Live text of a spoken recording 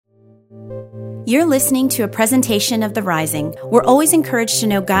You're listening to a presentation of The Rising. We're always encouraged to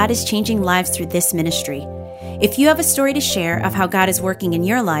know God is changing lives through this ministry. If you have a story to share of how God is working in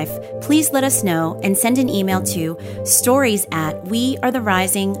your life, please let us know and send an email to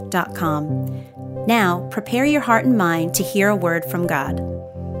stories@wearetherising.com. Now, prepare your heart and mind to hear a word from God.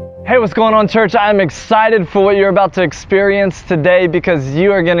 Hey, what's going on, church? I'm excited for what you're about to experience today because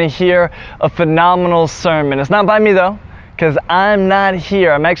you are going to hear a phenomenal sermon. It's not by me, though, because I'm not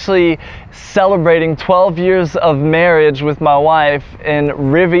here. I'm actually celebrating 12 years of marriage with my wife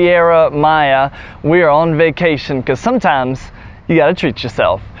in Riviera Maya. We are on vacation because sometimes you got to treat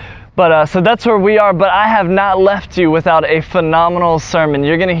yourself. But so that's where we are, but I have not left you without a phenomenal sermon.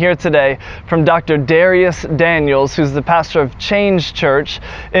 You're going to hear today from Dr. Dharius Daniels, who's the pastor of Change Church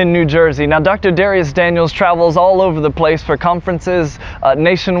in New Jersey. Now, Dr. Dharius Daniels travels all over the place for conferences,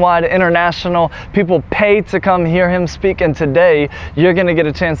 nationwide, international. People pay to come hear him speak, and today you're going to get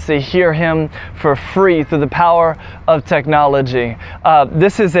a chance to hear him for free through the power of technology.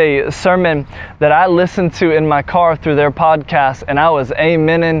 This is a sermon that I listened to in my car through their podcast, and I was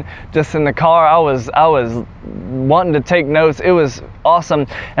amening just in the car. I was wanting to take notes. It was awesome.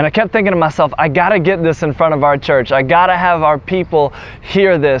 And I kept thinking to myself, I got to get this in front of our church. I got to have our people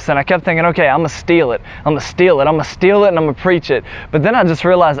hear this. And I kept thinking, okay, I'm going to steal it. I'm going to steal it. I'm going to steal it and I'm going to preach it. But then I just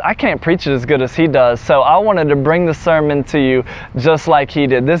realized I can't preach it as good as he does. So I wanted to bring the sermon to you just like he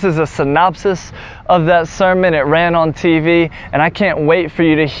did. This is a synopsis of that sermon. It ran on TV and I can't wait for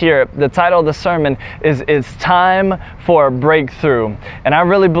you to hear it. The title of the sermon is It's Time for a Breakthrough. And I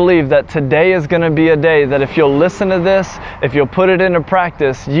really believe that today is going to be a day that if you'll listen to this, if you'll put it into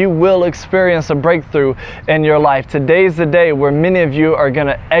practice, you will experience a breakthrough in your life. Today's the day where many of you are going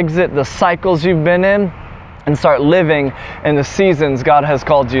to exit the cycles you've been in and start living in the seasons God has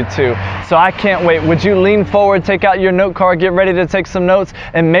called you to. So I can't wait. Would you lean forward, take out your note card, get ready to take some notes,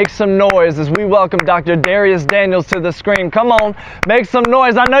 and make some noise as we welcome Dr. Dharius Daniels to the screen. Come on, make some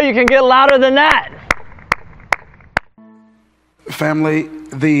noise. I know you can get louder than that. Family,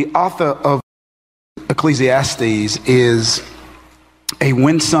 the author of Ecclesiastes is a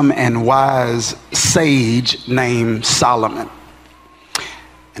winsome and wise sage named Solomon.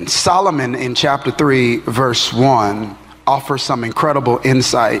 And Solomon in chapter 3, verse 1, offers some incredible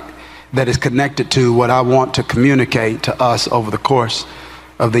insight that is connected to what I want to communicate to us over the course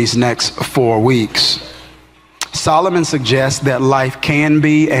of these next 4 weeks. Solomon suggests that life can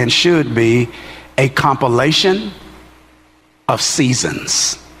be and should be a compilation of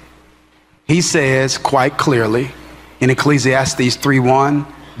seasons. He says quite clearly in Ecclesiastes 3:1,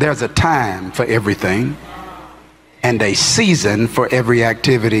 there's a time for everything and a season for every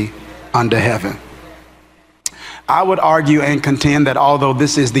activity under heaven. I would argue and contend that although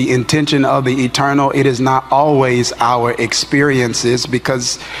this is the intention of the eternal, it is not always our experiences,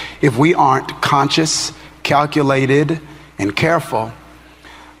 because if we aren't conscious, calculated, and careful,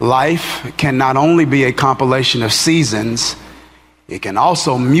 life can not only be a compilation of seasons, it can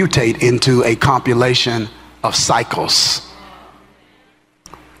also mutate into a compilation of cycles.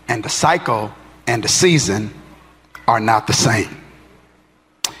 And the cycle and the season are not the same.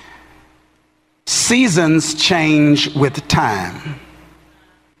 Seasons change with time.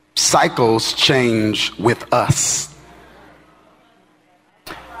 Cycles change with us.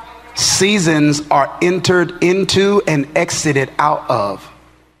 Seasons are entered into and exited out of.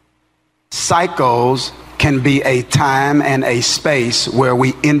 Cycles can be a time and a space where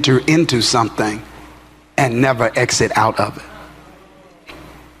we enter into something and never exit out of it.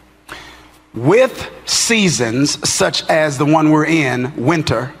 With seasons such as the one we're in,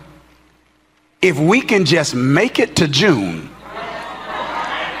 winter, if we can just make it to June,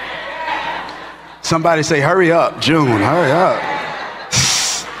 somebody say, hurry up, June, hurry up.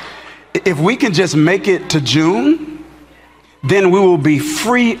 If we can just make it to June, then we will be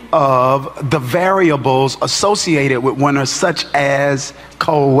free of the variables associated with winter, such as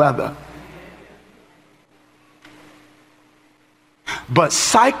cold weather. But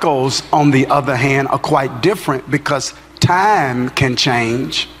cycles, on the other hand, are quite different because time can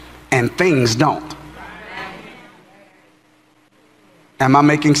change and things don't. Am I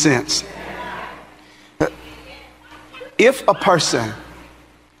making sense? If a person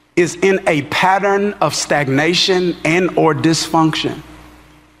is in a pattern of stagnation and or dysfunction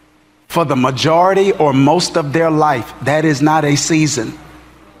for the majority or most of their life, that is not a season.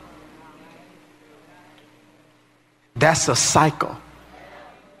 That's a cycle.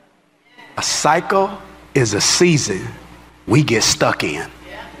 A cycle is a season we get stuck in.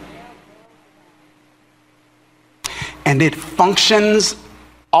 And it functions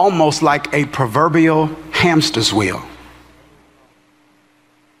almost like a proverbial hamster's wheel.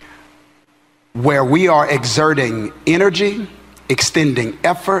 where we are exerting energy, extending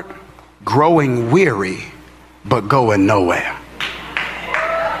effort, growing weary, but going nowhere.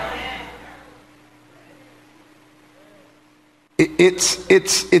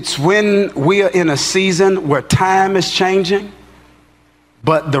 It's when we are in a season where time is changing,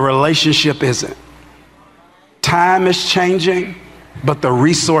 but the relationship isn't. Time is changing, but the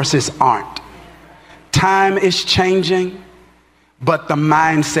resources aren't. Time is changing, but the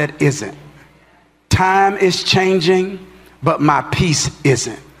mindset isn't. Time is changing, but my peace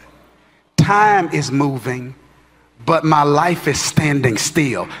isn't. Time is moving, but my life is standing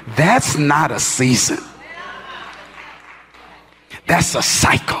still. That's not a season. That's a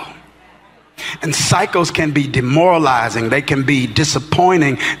cycle. And cycles can be demoralizing. They can be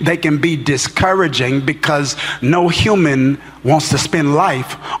disappointing. They can be discouraging because no human wants to spend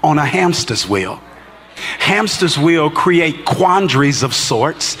life on a hamster's wheel. Hamster's wheel create quandaries of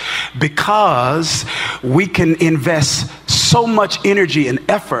sorts because we can invest so much energy and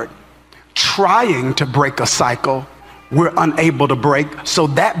effort trying to break a cycle we're unable to break. So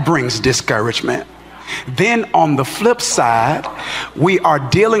that brings discouragement. Then on the flip side, we are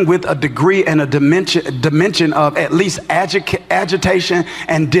dealing with a degree and a dimension of at least agitation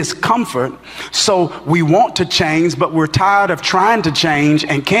and discomfort. So we want to change, but we're tired of trying to change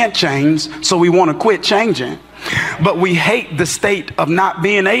and can't change, so we want to quit changing. But we hate the state of not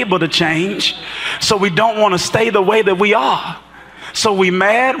being able to change, so we don't want to stay the way that we are. So we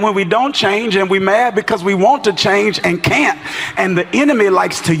mad when we don't change, and we mad because we want to change and can't. And the enemy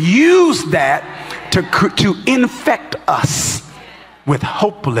likes to use that to infect us with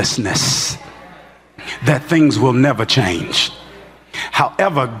hopelessness that things will never change.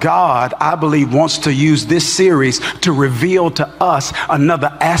 However, God, I believe, wants to use this series to reveal to us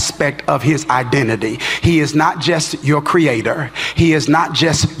another aspect of his identity. He is not just your creator. He is not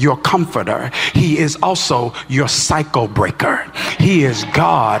just your comforter. He is also your cycle breaker. He is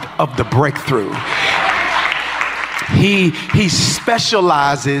God of the breakthrough. He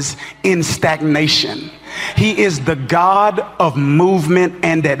specializes in stagnation. He is the God of movement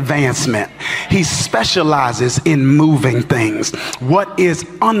and advancement. He specializes in moving things. What is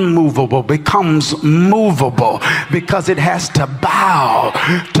unmovable becomes movable because it has to bow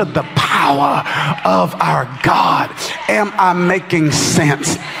to the power of our God. Am I making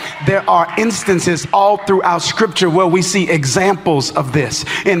sense? There are instances all throughout scripture where we see examples of this.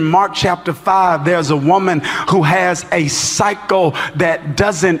 In Mark chapter 5, there's a woman who has a cycle that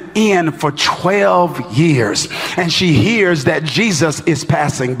doesn't end for 12 years. And she hears that Jesus is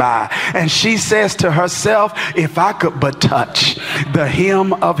passing by. And she says to herself, if I could but touch the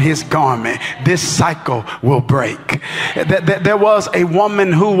hem of his garment, this cycle will break. There was a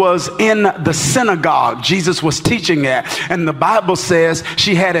woman who was in the synagogue Jesus was teaching at. And the Bible says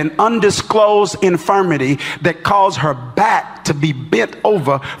she had an undisclosed infirmity that caused her back to be bent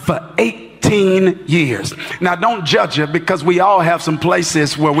over for 18 years. Now, don't judge her, because we all have some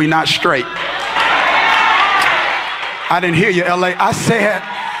places where we're not straight. I didn't hear you, LA. I said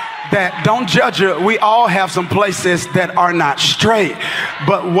that don't judge her. We all have some places that are not straight.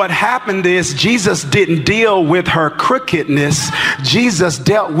 But what happened is Jesus didn't deal with her crookedness. Jesus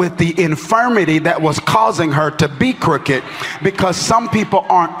dealt with the infirmity that was causing her to be crooked, because some people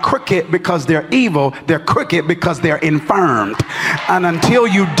aren't crooked because they're evil. They're crooked because they're infirmed. And until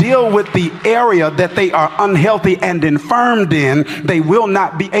you deal with the area that they are unhealthy and infirmed in, they will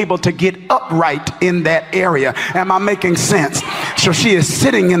not be able to get upright in that area. Am I making sense? So she is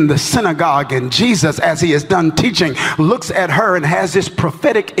sitting in the synagogue, and Jesus, as he is done teaching, looks at her and has this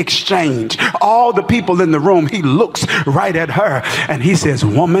prophetic exchange. All the people in the room, he looks right at her and he says,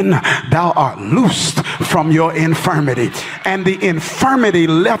 woman, thou art loosed from your infirmity. And the infirmity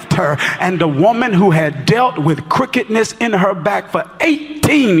left her, and the woman who had dealt with crookedness in her back for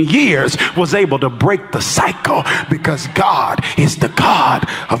 18 years was able to break the cycle, because God is the God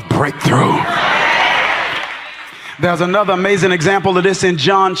of breakthrough. There's another amazing example of this in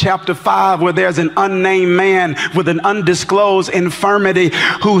John chapter 5, where there's an unnamed man with an undisclosed infirmity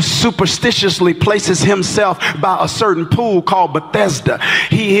who superstitiously places himself by a certain pool called Bethesda.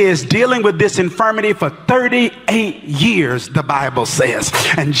 He is dealing with this infirmity for 38 years, the Bible says.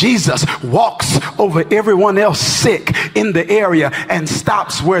 And Jesus walks over everyone else sick, in the area and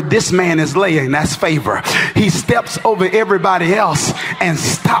stops where this man is laying. That's favor. He steps over everybody else and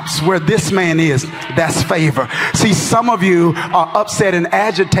stops where this man is. That's favor. See, some of you are upset and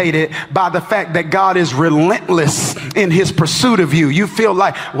agitated by the fact that God is relentless in his pursuit of you. You feel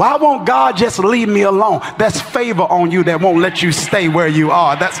like, why won't God just leave me alone? That's favor on you that won't let you stay where you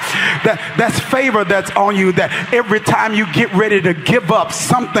are. That's favor that's on you, that every time you get ready to give up,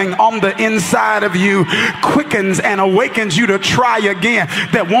 something on the inside of you quickens and awakens you to try again,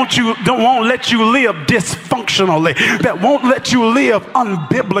 that won't let you live dysfunctionally, that won't let you live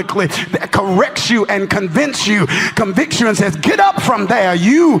unbiblically, that corrects you and convicts you and says, get up from there.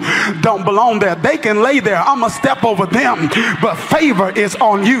 You don't belong there. They can lay there. I'm going to step over them. But favor is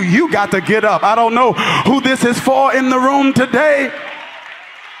on you. You got to get up. I don't know who this is for in the room today,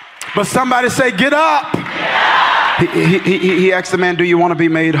 but somebody say, get up. He asked the man, do you want to be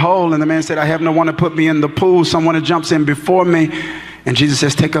made whole? And the man said, I have no one to put me in the pool. Someone jumps in before me. And Jesus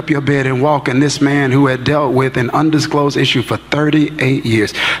says, take up your bed and walk. And this man, who had dealt with an undisclosed issue for 38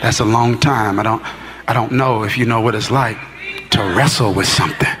 years, that's a long time. I don't know if you know what it's like to wrestle with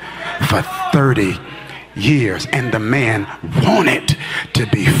something for 30 years. And the man wanted to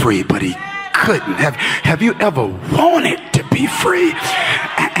be free, but he couldn't. Have you ever wanted to be free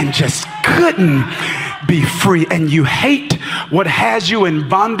and just couldn't be free? And you hate what has you in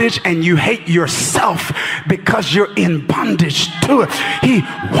bondage, and you hate yourself because you're in bondage to it. He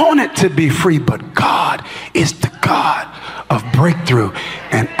wanted to be free, but God is the God of breakthrough.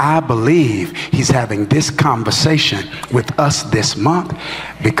 And I believe he's having this conversation with us this month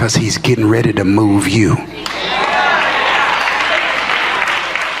because he's getting ready to move you.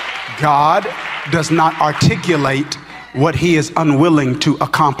 God does not articulate what he is unwilling to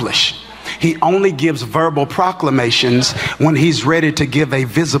accomplish. He only gives verbal proclamations when he's ready to give a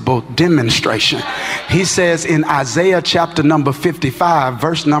visible demonstration. He says in Isaiah chapter number 55,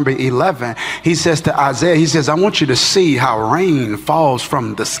 verse number 11, he says to Isaiah, he says, I want you to see how rain falls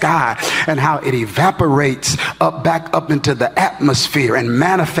from the sky and how it evaporates back up into the atmosphere and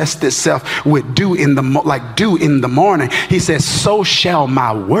manifests itself with dew in the morning. He says, so shall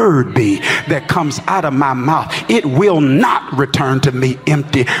my word be that comes out of my mouth. It will not return to me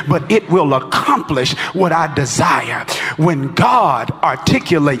empty, but it will accomplish what I desire. When God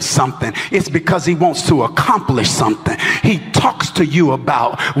articulates something, it's because he wants to accomplish something. He talks to you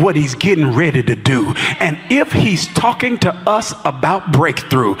about what he's getting ready to do. And if he's talking to us about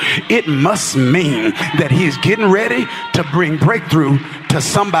breakthrough, it must mean that he's getting ready to bring breakthrough to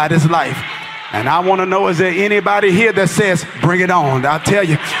somebody's life. And I want to know, is there anybody here that says, bring it on? I'll tell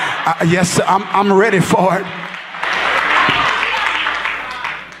you, yes, I'm ready for it.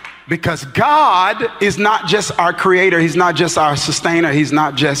 Because God is not just our creator. He's not just our sustainer. He's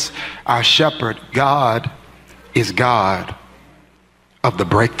not just our shepherd. God is God of the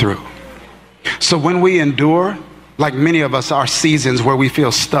breakthrough. So when we endure, like many of us, our seasons where we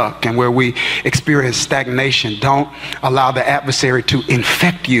feel stuck and where we experience stagnation, don't allow the adversary to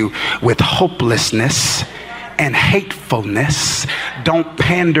infect you with hopelessness and hatefulness. Don't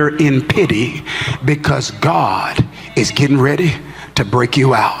pander in pity, because God is getting ready to break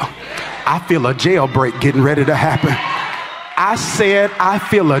you out. I feel a jailbreak getting ready to happen. I said, I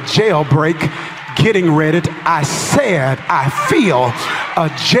feel a jailbreak getting ready. I said, I feel a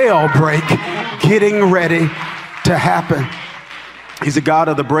jailbreak getting ready to happen. He's a God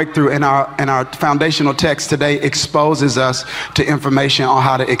of the breakthrough, and our foundational text today exposes us to information on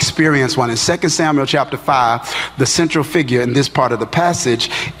how to experience one. In 2 Samuel chapter 5, the central figure in this part of the passage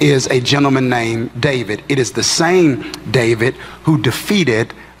is a gentleman named David. It is the same David who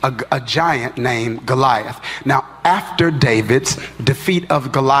defeated a giant named Goliath. Now, after David's defeat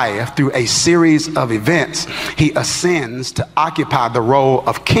of Goliath through a series of events, he ascends to occupy the role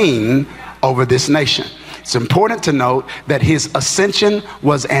of king over this nation. It's important to note that his ascension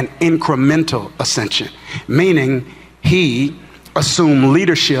was an incremental ascension, meaning he assumed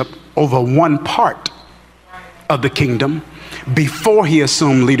leadership over one part of the kingdom before he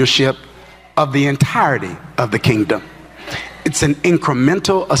assumed leadership of the entirety of the kingdom. It's an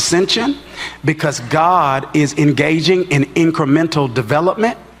incremental ascension because God is engaging in incremental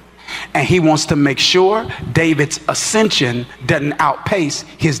development, and he wants to make sure David's ascension doesn't outpace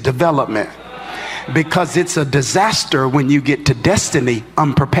his development. Because it's a disaster when you get to destiny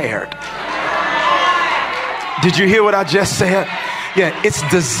unprepared. Did you hear what I just said? Yeah, it's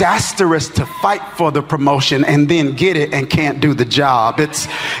disastrous to fight for the promotion and then get it and can't do the job. It's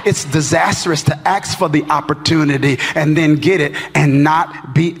disastrous to ask for the opportunity and then get it and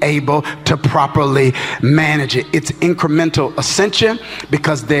not be able to properly manage it. It's incremental ascension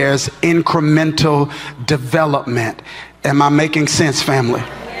because there's incremental development. Am I making sense, family?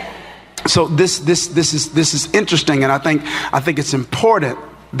 So this is interesting, and I think it's important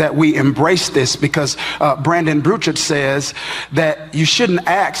that we embrace this, because Brandon Bruchert says that you shouldn't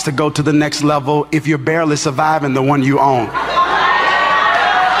ask to go to the next level if you're barely surviving the one you own.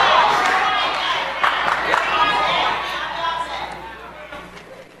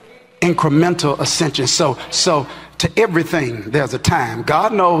 Incremental ascension. So to everything, there's a time.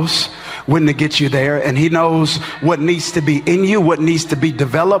 God knows when to get you there, and he knows what needs to be in you, what needs to be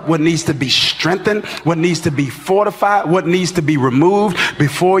developed, what needs to be strengthened, what needs to be fortified, what needs to be removed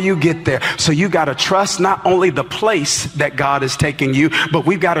before you get there. So you got to trust not only the place that God is taking you, but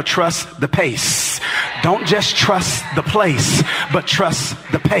we've got to trust the pace. Don't just trust the place, but trust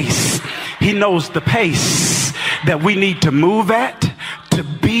the pace. He knows the pace that we need to move at to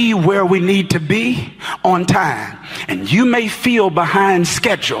be where we need to be on time. And you may feel behind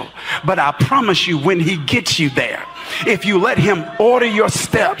schedule, but I promise you, when he gets you there, if you let him order your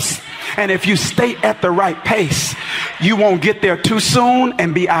steps, and if you stay at the right pace, you won't get there too soon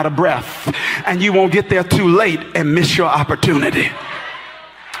and be out of breath, and you won't get there too late and miss your opportunity.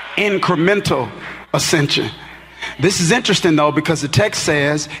 Incremental ascension. This is interesting, though, because the text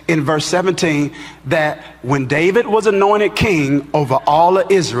says in verse 17 that when David was anointed king over all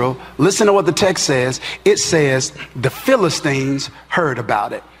of Israel, listen to what the text says. It says the Philistines heard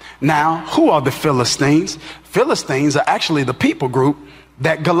about it. Now, who are the Philistines? Philistines are actually the people group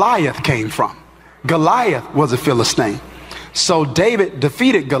that Goliath came from. Goliath was a Philistine. So David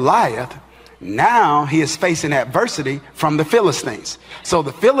defeated Goliath. Now he is facing adversity from the Philistines. So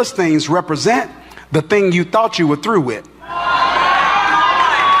the Philistines represent the thing you thought you were through with.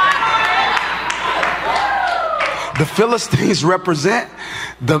 The Philistines represent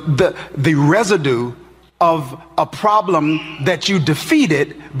the residue of a problem that you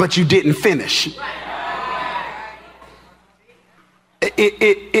defeated, but you didn't finish.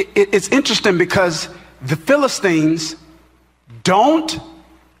 It's interesting because the Philistines don't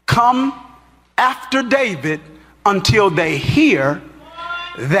come after David until they hear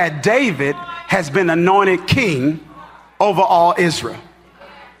that David has been anointed king over all Israel.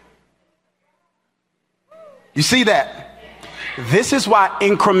 You see that? This is why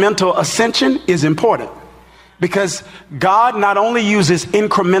incremental ascension is important, because God not only uses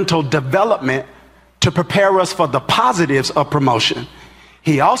incremental development to prepare us for the positives of promotion,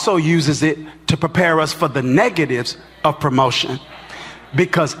 he also uses it to prepare us for the negatives of promotion,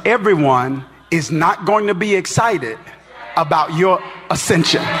 because everyone is not going to be excited about your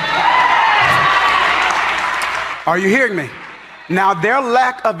ascension. Are you hearing me? Now, their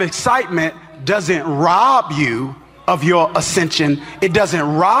lack of excitement doesn't rob you of your ascension. It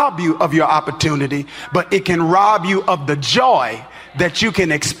doesn't rob you of your opportunity, but it can rob you of the joy that you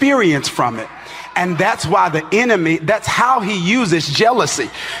can experience from it. And that's why the enemy, that's how he uses jealousy.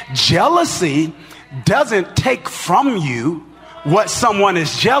 Jealousy doesn't take from you what someone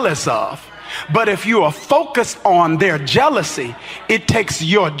is jealous of, but if you are focused on their jealousy, it takes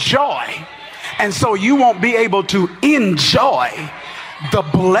your joy. And so you won't be able to enjoy the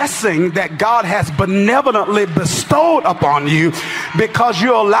blessing that God has benevolently bestowed upon you, because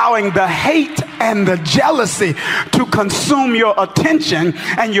you're allowing the hate and the jealousy to consume your attention,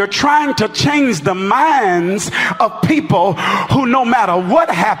 and you're trying to change the minds of people who, no matter what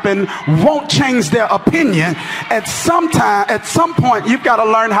happened, won't change their opinion. At some point, you've got to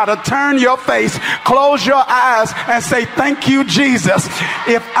learn how to turn your face, close your eyes, and say, thank you, Jesus.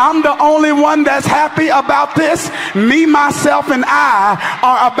 If I'm the only one that's happy about this, me, myself, and I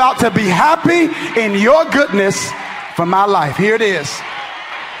are about to be happy in your goodness for my life. Here it is.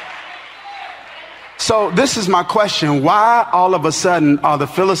 So this is my question. Why all of a sudden are the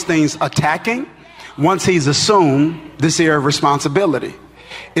Philistines attacking once he's assumed this area of responsibility?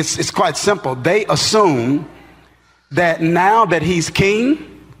 It's quite simple. They assume that now that he's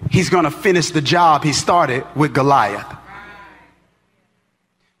king, he's going to finish the job he started with Goliath.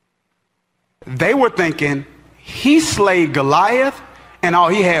 They were thinking he slayed Goliath and all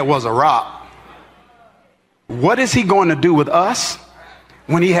he had was a rock. What is he going to do with us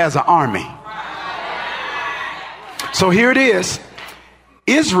when he has an army? So here it is.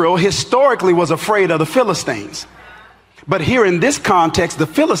 Israel historically was afraid of the Philistines. But here in this context, the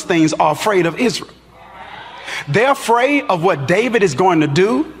Philistines are afraid of Israel. They're afraid of what David is going to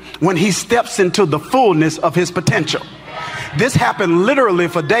do when he steps into the fullness of his potential. This happened literally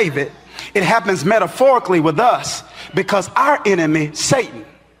for David. It happens metaphorically with us because our enemy, Satan,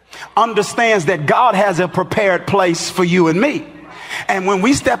 understands that God has a prepared place for you and me. And when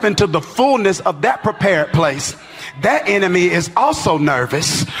we step into the fullness of that prepared place, that enemy is also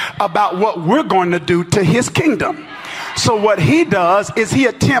nervous about what we're going to do to his kingdom. So what he does is he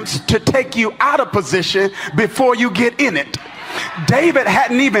attempts to take you out of position before you get in it. David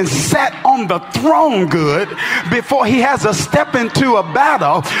hadn't even sat on the throne good before he has to step into a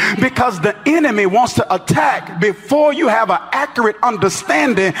battle, because the enemy wants to attack before you have an accurate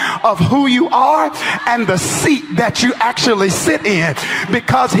understanding of who you are and the seat that you actually sit in,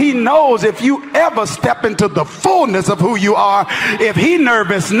 because he knows if you ever step into the fullness of who you are, if he's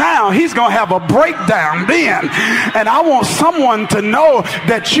nervous now, he's going to have a breakdown then. And I want someone to know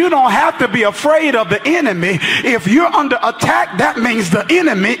that you don't have to be afraid of the enemy. If you're under attack, that means the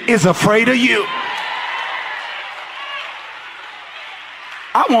enemy is afraid of you.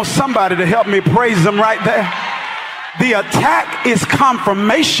 I want somebody to help me praise him right there. The attack is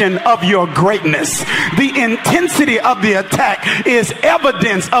confirmation of your greatness. The intensity of the attack is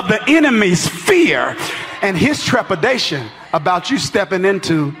evidence of the enemy's fear and his trepidation about you stepping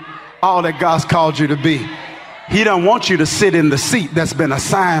into all that God's called you to be. He don't want you to sit in the seat that's been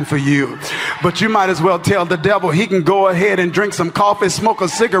assigned for you. But you might as well tell the devil he can go ahead and drink some coffee, smoke a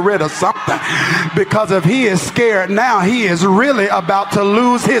cigarette or something. Because if he is scared now, he is really about to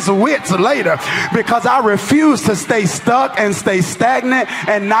lose his wits later. Because I refuse to stay stuck and stay stagnant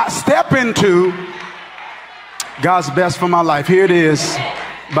and not step into God's best for my life. Here it is,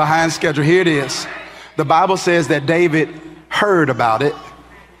 behind schedule. Here it is. The Bible says that David heard about it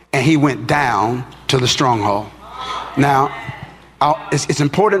and he went down to the stronghold. Now, it's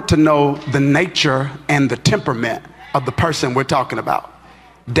important to know the nature and the temperament of the person we're talking about.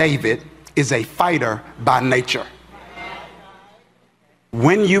 David is a fighter by nature.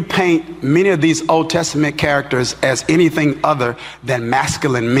 When you paint many of these Old Testament characters as anything other than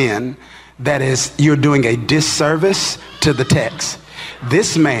masculine men, that is, you're doing a disservice to the text.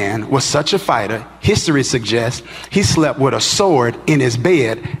 This man was such a fighter, history suggests he slept with a sword in his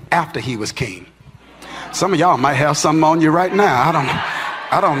bed after he was king. Some of y'all might have something on you right now.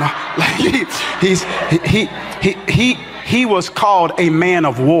 I don't know. He was called a man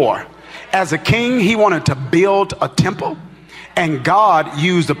of war. As a king, he wanted to build a temple. And God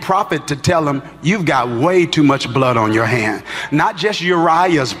used a prophet to tell him, you've got way too much blood on your hand. Not just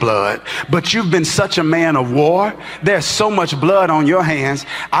Uriah's blood, but you've been such a man of war. There's so much blood on your hands.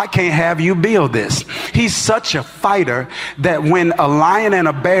 I can't have you build this. He's such a fighter that when a lion and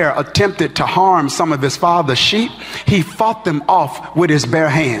a bear attempted to harm some of his father's sheep, he fought them off with his bare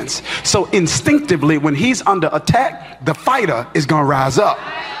hands. So instinctively, when he's under attack, the fighter is going to rise up.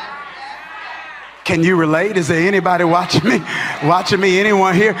 Can you relate? Is there anybody watching me?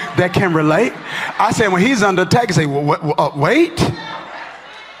 Anyone here that can relate? I said when he's under attack, you say, wait.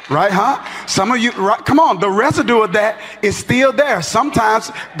 Right, huh? Some of you, right, come on, the residue of that is still there.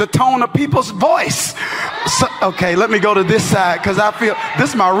 Sometimes the tone of people's voice. So, okay, let me go to this side because I feel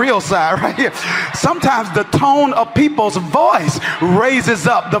this is my real side right here. Sometimes the tone of people's voice raises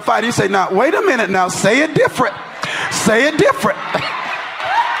up the fight. You say, now, wait a minute now, say it different. Say it different.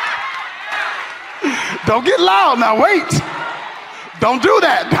 Don't get loud now, wait. Don't do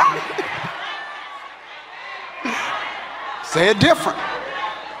that. Say it different.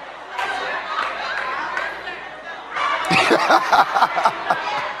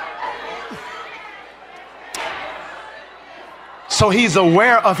 So he's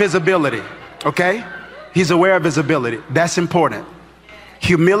aware of his ability, okay? He's aware of his ability. That's important.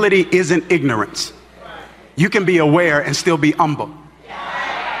 Humility isn't ignorance. You can be aware and still be humble.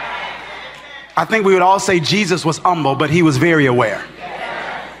 I think we would all say Jesus was humble, but he was very aware.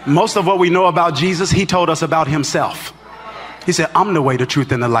 Most of what we know about Jesus, he told us about himself. He said, I'm the way, the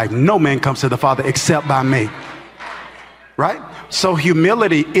truth, and the life. No man comes to the Father except by me. Right? So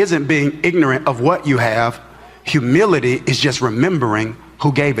humility isn't being ignorant of what you have. Humility is just remembering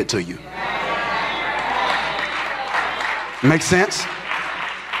who gave it to you. Make sense?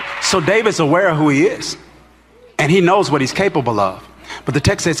 So David's aware of who he is, and he knows what he's capable of. But the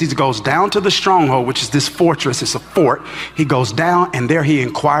text says he goes down to the stronghold, which is this fortress. It's a fort. He goes down and there he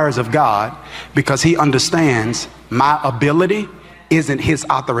inquires of God because he understands my ability isn't his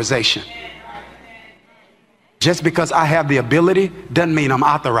authorization. Just because I have the ability doesn't mean I'm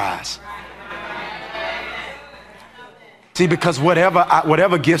authorized. See, because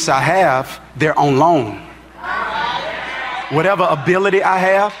whatever gifts I have, they're on loan. Whatever ability I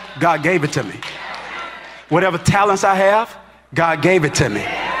have, God gave it to me. Whatever talents I have, God gave it to me.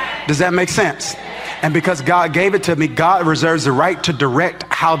 Does that make sense? And because God gave it to me, God reserves the right to direct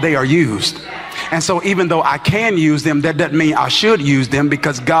how they are used. And so even though I can use them, that doesn't mean I should use them,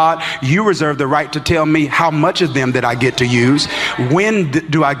 because God, you reserve the right to tell me how much of them that I get to use, when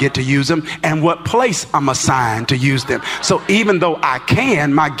do I get to use them, and what place I'm assigned to use them. So even though I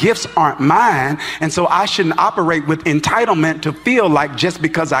can, my gifts aren't mine, and so I shouldn't operate with entitlement to feel like just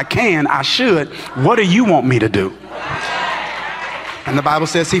because I can, I should. What do you want me to do? And the Bible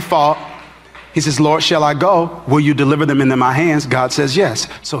says he fought. He says, Lord, shall I go? Will you deliver them into my hands? God says yes.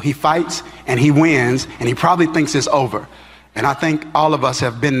 So he fights and he wins, and he probably thinks it's over. And I think all of us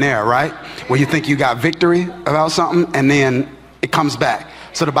have been there, right? Where you think you got victory about something and then it comes back.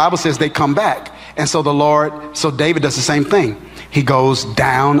 So the Bible says they come back. And so David does the same thing. He goes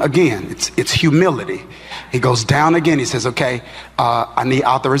down again. It's humility. He goes down again. He says, okay, I need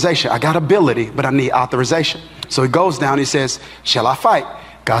authorization. I got ability, but I need authorization. So he goes down. He says, shall I fight?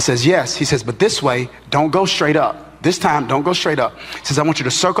 God says, yes. He says, but this way, don't go straight up. This time, don't go straight up. He says, I want you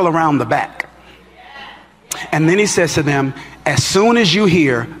to circle around the back. And then he says to them, as soon as you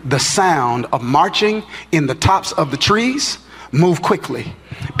hear the sound of marching in the tops of the trees, move quickly,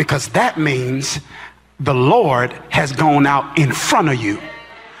 because that means the Lord has gone out in front of you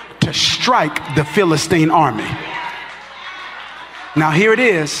to strike the Philistine army. Now here it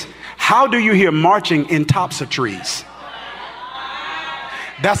is. How do you hear marching in tops of trees?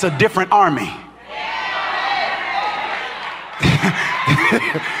 That's a different army.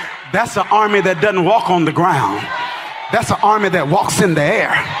 That's an army that doesn't walk on the ground. That's an army that walks in the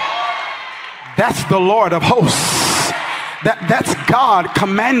air. That's the Lord of hosts. That's God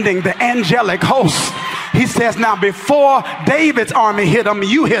commanding the angelic hosts. He says, now before David's army hit them,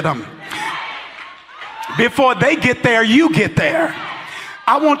 you hit them. Before they get there, you get there.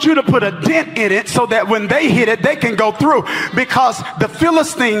 I want you to put a dent in it so that when they hit it, they can go through, because the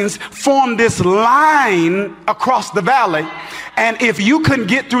Philistines formed this line across the valley. And if you couldn't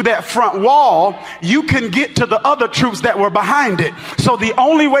get through that front wall, you can get to the other troops that were behind it. So the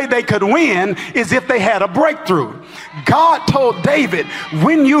only way they could win is if they had a breakthrough. God told David,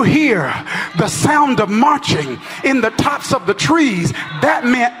 when you hear the sound of marching in the tops of the trees, that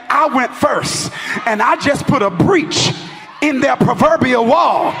meant I went first and I just put a breach in their proverbial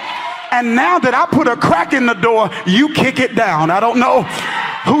wall. And now that I put a crack in the door, you kick it down. I don't know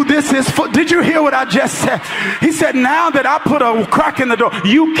who this is for. Did you hear what I just said? He said, now that I put a crack in the door,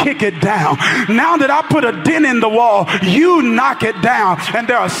 you kick it down. Now that I put a dent in the wall, you knock it down. And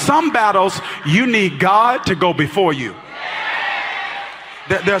there are some battles you need God to go before you.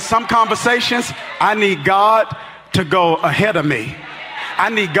 There are some conversations I need God to go ahead of me. I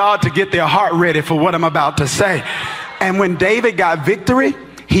need God to get their heart ready for what I'm about to say. And when David got victory,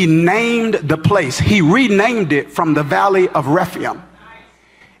 he named the place. He renamed it from the Valley of Rephaim.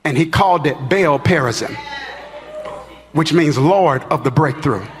 And he called it Baal Perazim, which means Lord of the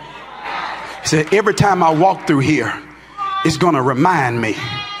breakthrough. He said, every time I walk through here, it's going to remind me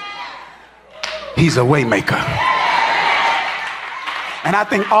he's a way maker. And I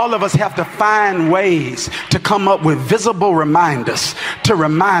think all of us have to find ways to come up with visible reminders to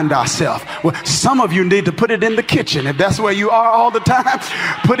remind ourselves. Well, some of you need to put it in the kitchen. If that's where you are all the time,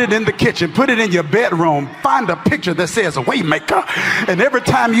 put it in the kitchen. Put it in your bedroom. Find a picture that says Waymaker. And every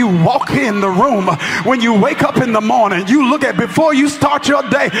time you walk in the room, when you wake up in the morning, you look at, before you start your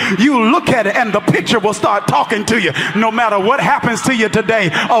day, you look at it and the picture will start talking to you. No matter what happens to you today,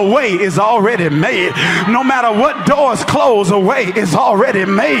 a way is already made. No matter what doors close, a way is already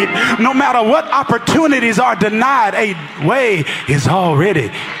made. No matter what opportunities are denied, a way is already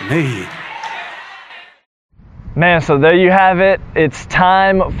made. Man, so there you have it. It's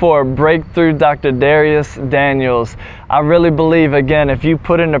time for Breakthrough Dr. Dharius Daniels. I really believe, again, if you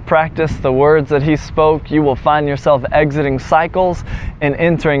put into practice the words that he spoke, you will find yourself exiting cycles and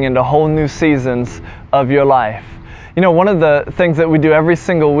entering into whole new seasons of your life. You know, one of the things that we do every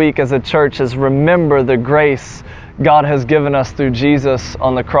single week as a church is remember the grace God has given us through Jesus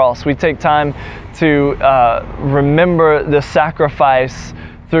on the cross. We take time to remember the sacrifice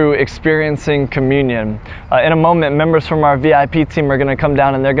through experiencing communion. In a moment, members from our VIP team are going to come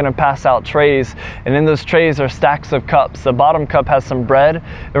down and they're going to pass out trays. And in those trays are stacks of cups. The bottom cup has some bread.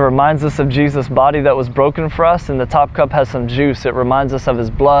 It reminds us of Jesus' body that was broken for us. And the top cup has some juice. It reminds us of his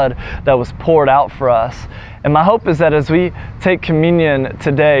blood that was poured out for us. And my hope is that as we take communion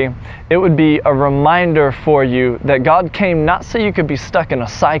today, it would be a reminder for you that God came not so you could be stuck in a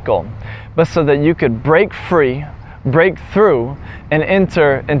cycle, but so that you could break free, break through, and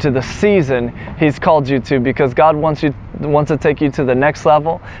enter into the season he's called you to, because God wants to take you to the next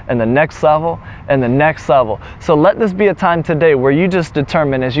level and the next level and the next level. So let this be a time today where you just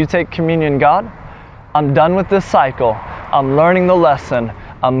determine, as you take communion, God, I'm done with this cycle. I'm learning the lesson.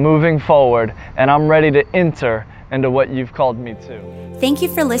 I'm moving forward, and I'm ready to enter into what you've called me to. Thank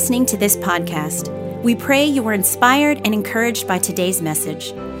you for listening to this podcast. We pray you were inspired and encouraged by today's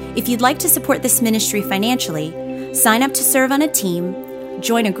message. If you'd like to support this ministry financially, sign up to serve on a team,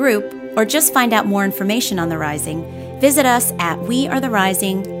 join a group, or just find out more information on The Rising, visit us at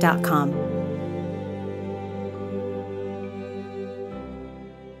wearetherising.com.